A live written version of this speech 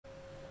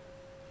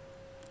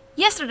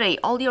Yesterday,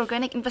 all the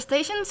organic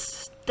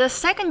infestations, the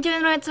second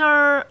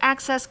generator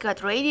access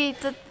got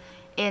radiated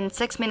in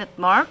 6-minute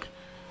mark,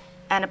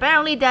 and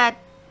apparently that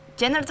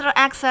generator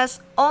access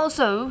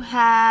also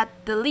had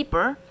the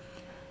leaper.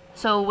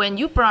 So when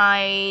you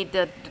pry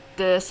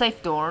the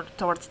safe door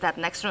towards that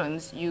next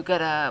rooms, you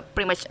gotta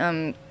pretty much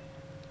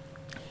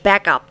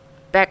back up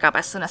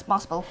as soon as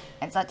possible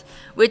and such,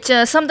 which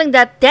something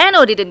that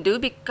Dano didn't do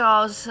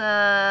because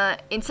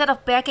instead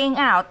of backing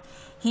out,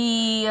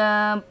 he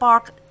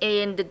parked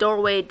in the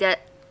doorway that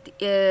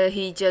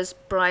he just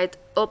pried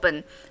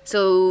open.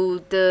 So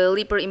the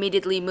leaper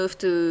immediately moved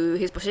to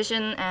his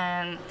position,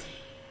 and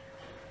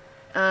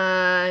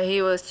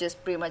he was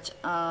just pretty much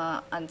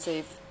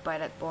unsafe by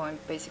that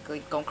point,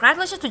 basically.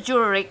 Congratulations to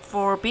Jurek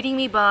for beating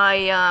me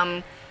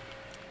by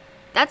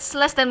that's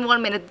less than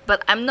 1 minute,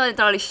 but I'm not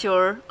entirely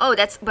sure. Oh,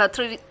 that's about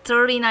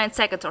 39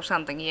 seconds or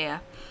something, yeah.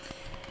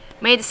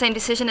 Made the same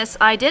decision as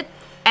I did,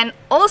 and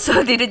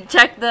also didn't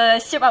check the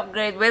ship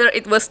upgrade, whether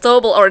it was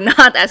stowable or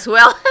not as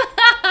well.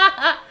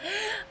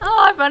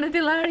 Oh, I found it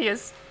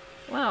hilarious.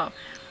 Wow.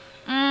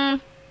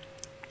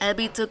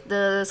 LB took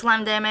the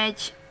slime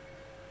damage.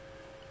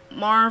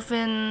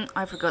 Marvin,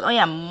 I forgot. Oh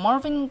yeah,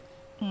 Marvin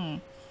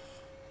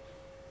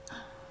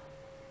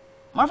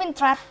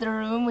trapped the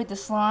room with the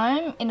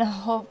slime in the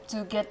hope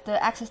to get the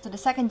access to the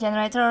second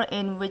generator,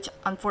 in which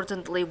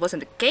unfortunately wasn't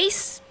the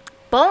case.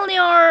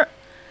 Polnior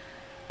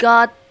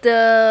got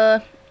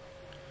the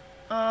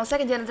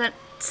second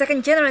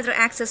generator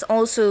access,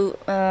 also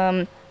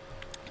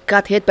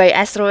got hit by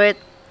asteroid,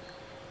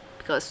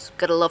 because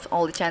gotta love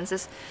all the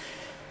chances.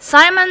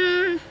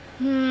 Simon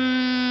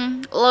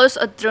lost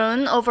a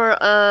drone over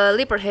a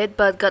leaper hit,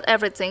 but got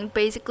everything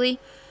basically.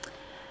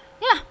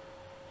 Yeah,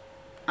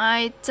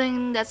 I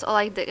think that's all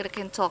I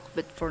can talk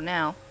with for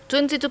now.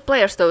 22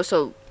 players though,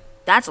 so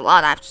that's a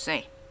lot, I have to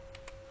say.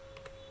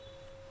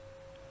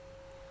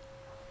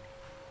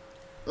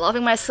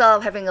 Loving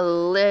myself having a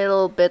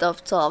little bit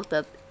of talk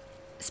that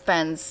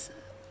spans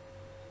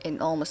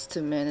in almost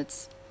 2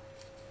 minutes.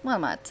 What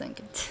am I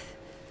thinking?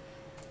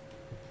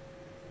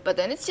 But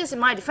then it's just in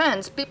my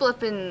defense, people have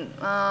been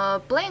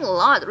playing a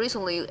lot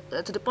recently,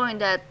 to the point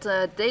that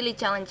Daily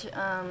Challenge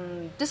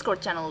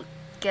Discord channel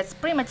gets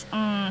pretty much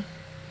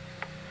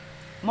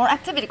more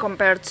activity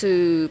compared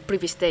to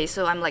previous days.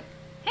 So I'm like,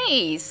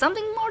 hey,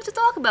 something more to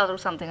talk about or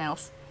something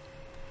else.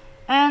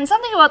 And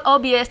something about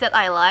OBS that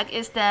I like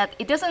is that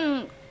it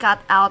doesn't cut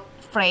out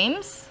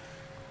frames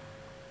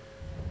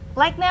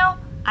like now,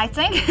 I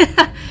think.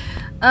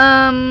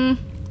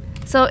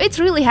 So it's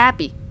really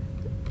happy.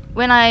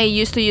 When I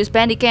used to use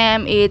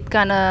Bandicam, it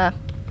kinda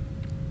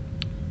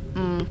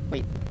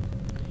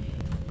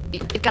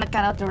it kinda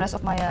cut out the rest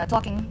of my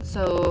talking.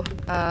 So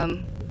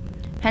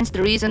hence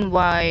the reason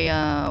why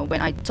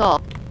when I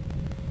talk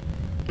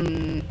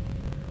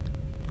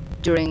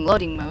during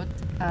loading mode,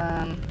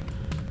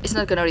 it's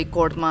not gonna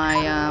record my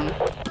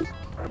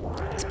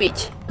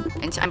speech,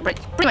 and I'm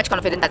pretty much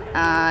confident that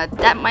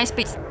that my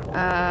speech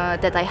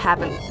that I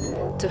happened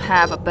to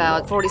have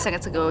about 40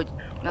 seconds ago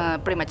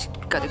pretty much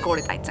got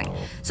recorded, I think.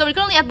 So we're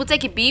currently at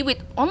Buteki B with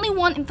only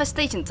one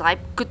infestation type,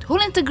 good hull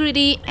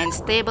integrity, and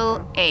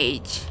stable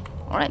age.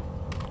 Alright.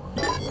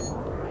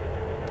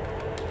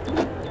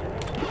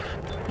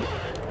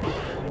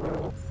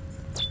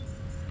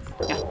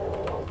 Yeah.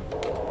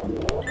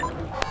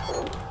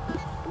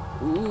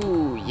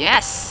 Ooh,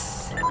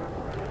 yes!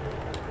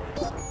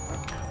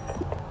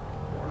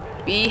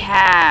 We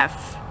have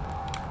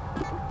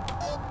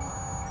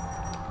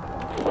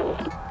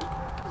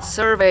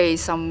survey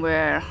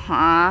somewhere,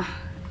 huh?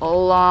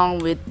 Along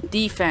with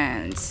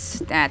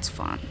defense. That's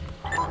fun.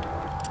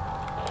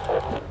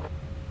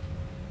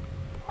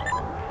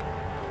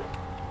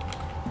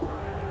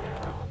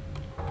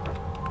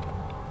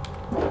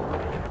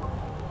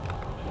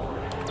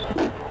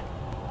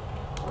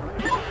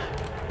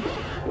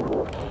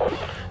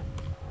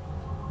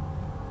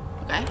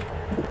 Okay.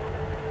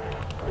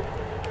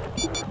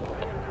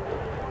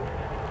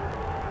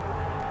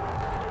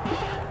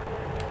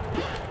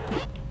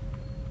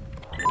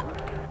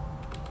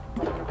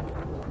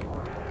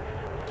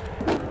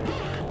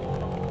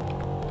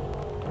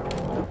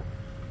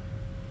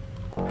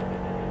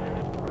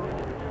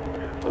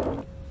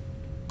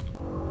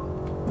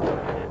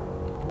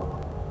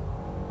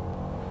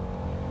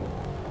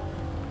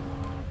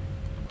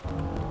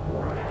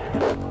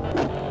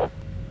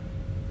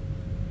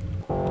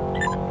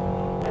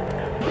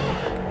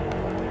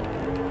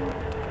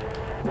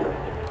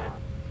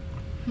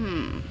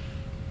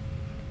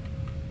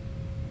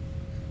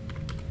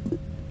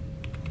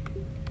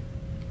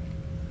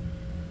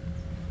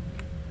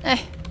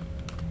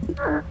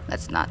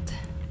 Let's not.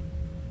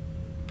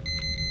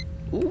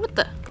 Ooh, what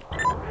the?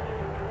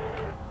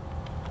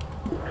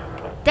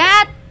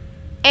 That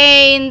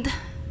ain't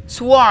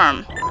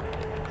swarm.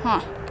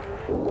 Huh.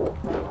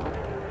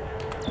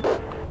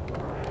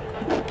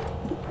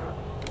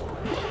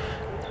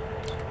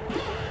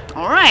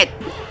 Alright,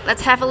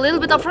 let's have a little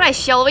bit of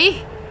rest, shall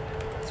we?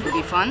 This will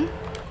be fun.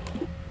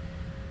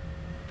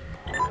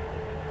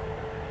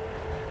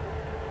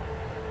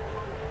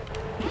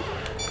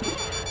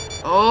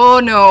 Oh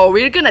no,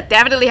 we're gonna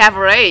definitely have a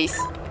race.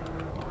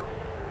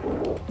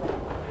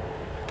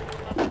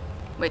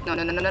 Wait, no,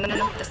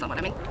 that's not what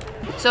I mean.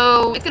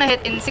 So it's gonna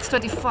hit in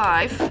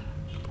 625.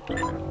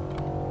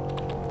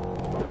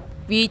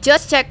 We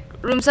just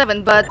checked room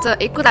 7, but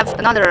it could have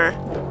another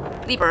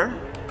leaper.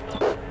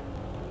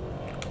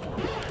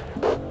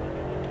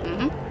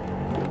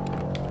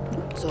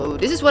 So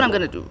this is what I'm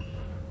gonna do,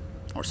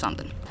 or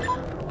something.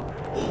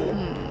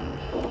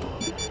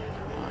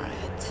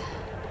 Alright.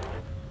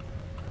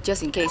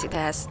 Just in case it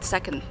has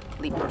second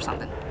leaper or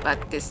something.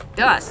 But this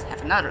does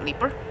have another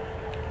leaper.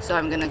 So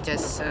I'm gonna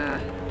just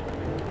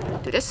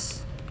do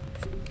this.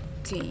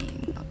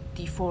 15, not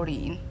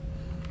D14.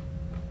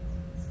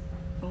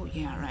 Oh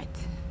yeah, right.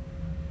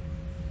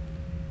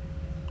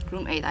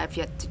 Room 8, I've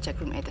yet to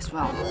check room 8 as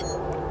well.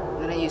 I'm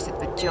gonna use it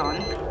with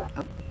John.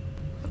 Oh,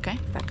 okay,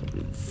 back to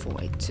room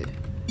 482.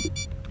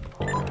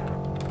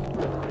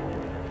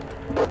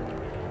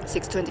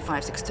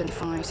 625,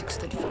 625,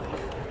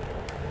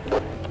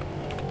 625.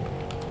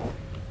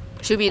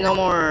 Should be no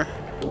more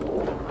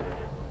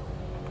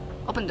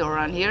open door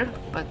around here,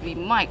 but we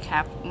might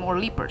have more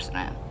leapers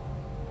now,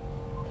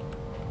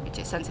 which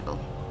is sensible.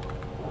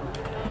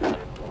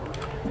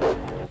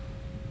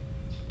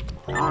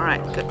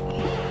 Alright, good.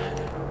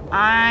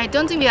 I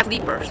don't think we have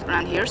leapers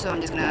around here, so I'm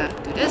just gonna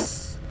do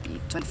this.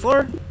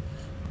 D24,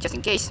 just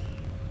in case.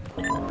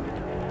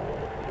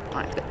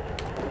 Alright, good.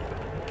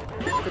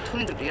 Good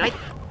 203, right?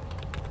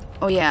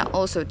 Oh yeah,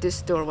 also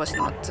this door was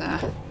not...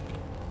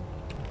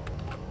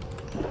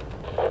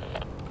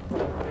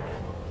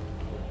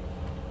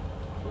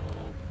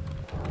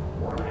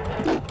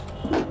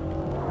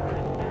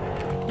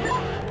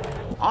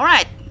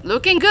 Alright,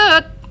 looking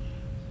good!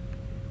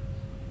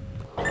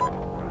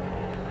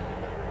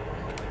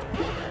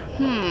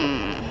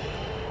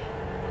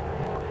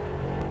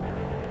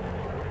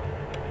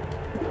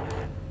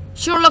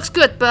 Sure looks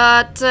good,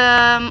 but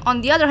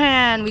on the other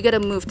hand, we gotta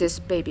move this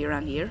baby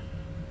around here.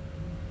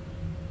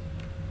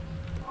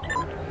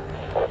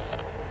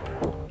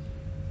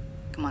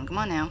 Come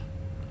on now.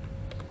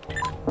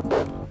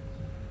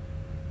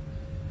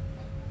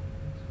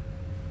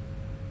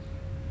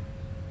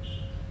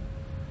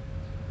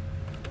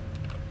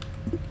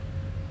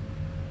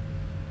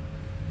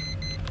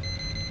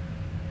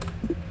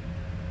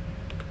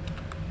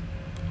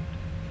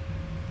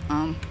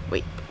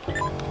 Wait.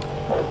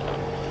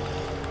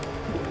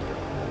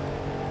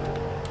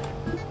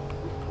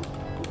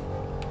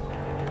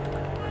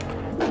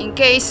 In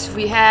case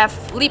we have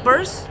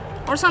leapers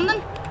or something?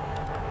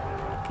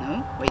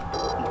 No, wait.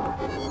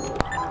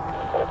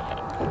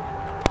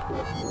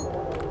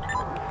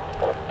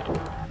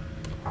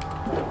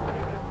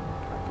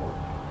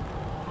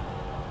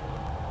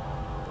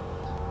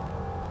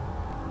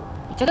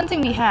 Which I don't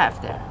think we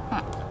have there.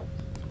 Huh.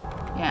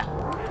 Yeah.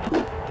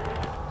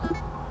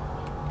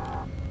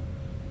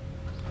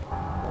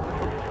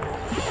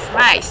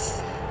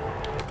 Nice.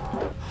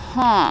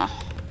 Huh.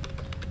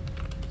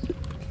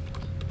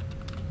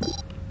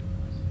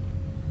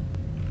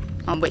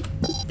 Wait.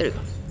 There you go.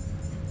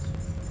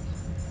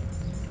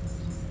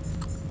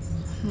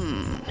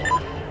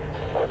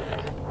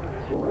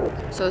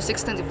 So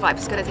 625.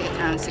 It's gonna take it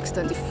around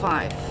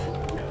 625.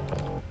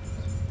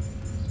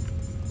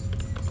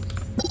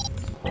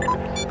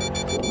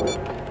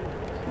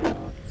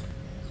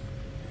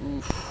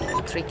 Oof,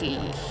 tricky.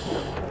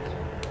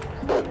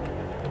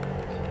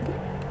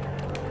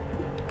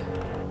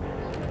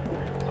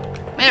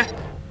 There.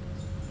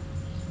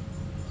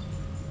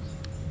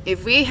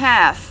 If we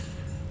have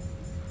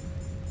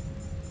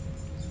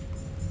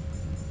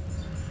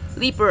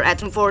leaper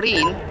at room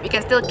 14, we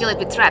can still kill it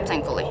with trap,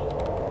 thankfully,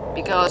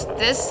 because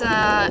this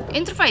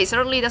interface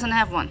certainly doesn't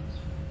have one,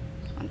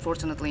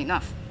 unfortunately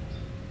enough.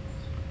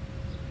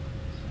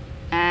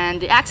 And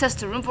the access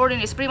to room 14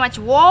 is pretty much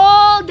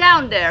wall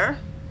down there.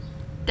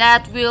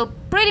 That will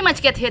pretty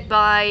much get hit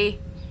by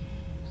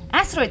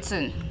asteroid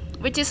soon,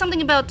 which is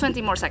something about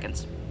 20 more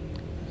seconds,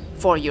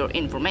 for your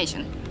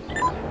information.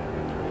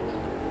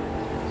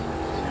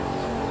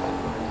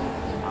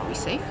 Are we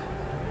safe?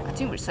 I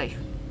think we're safe.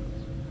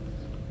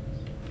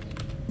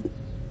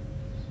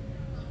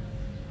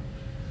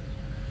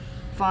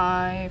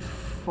 Five,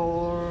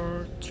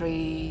 4,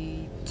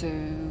 3, 2,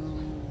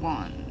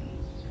 1.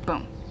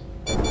 Boom.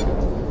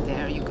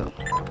 There you go.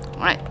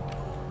 Alright.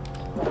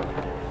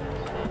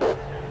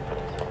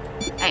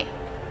 Hey.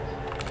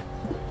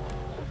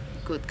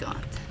 Good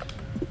God.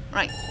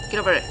 Right, get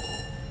over it.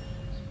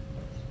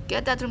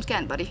 Get that room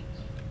scanned, buddy.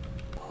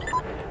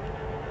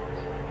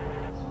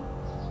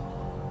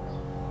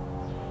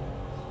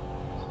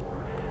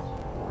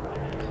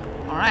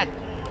 Alright.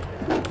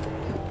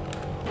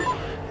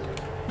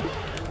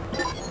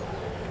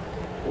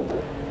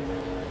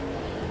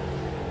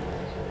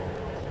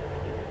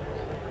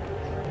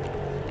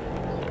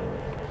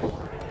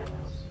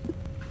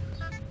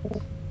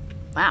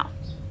 Wow.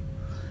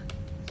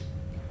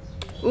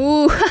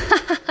 Ooh.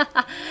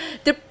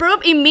 The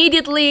probe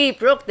immediately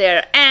broke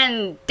there,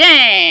 and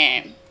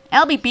damn!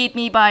 LB beat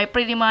me by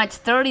pretty much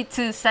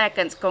 32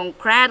 seconds.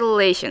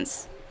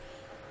 Congratulations.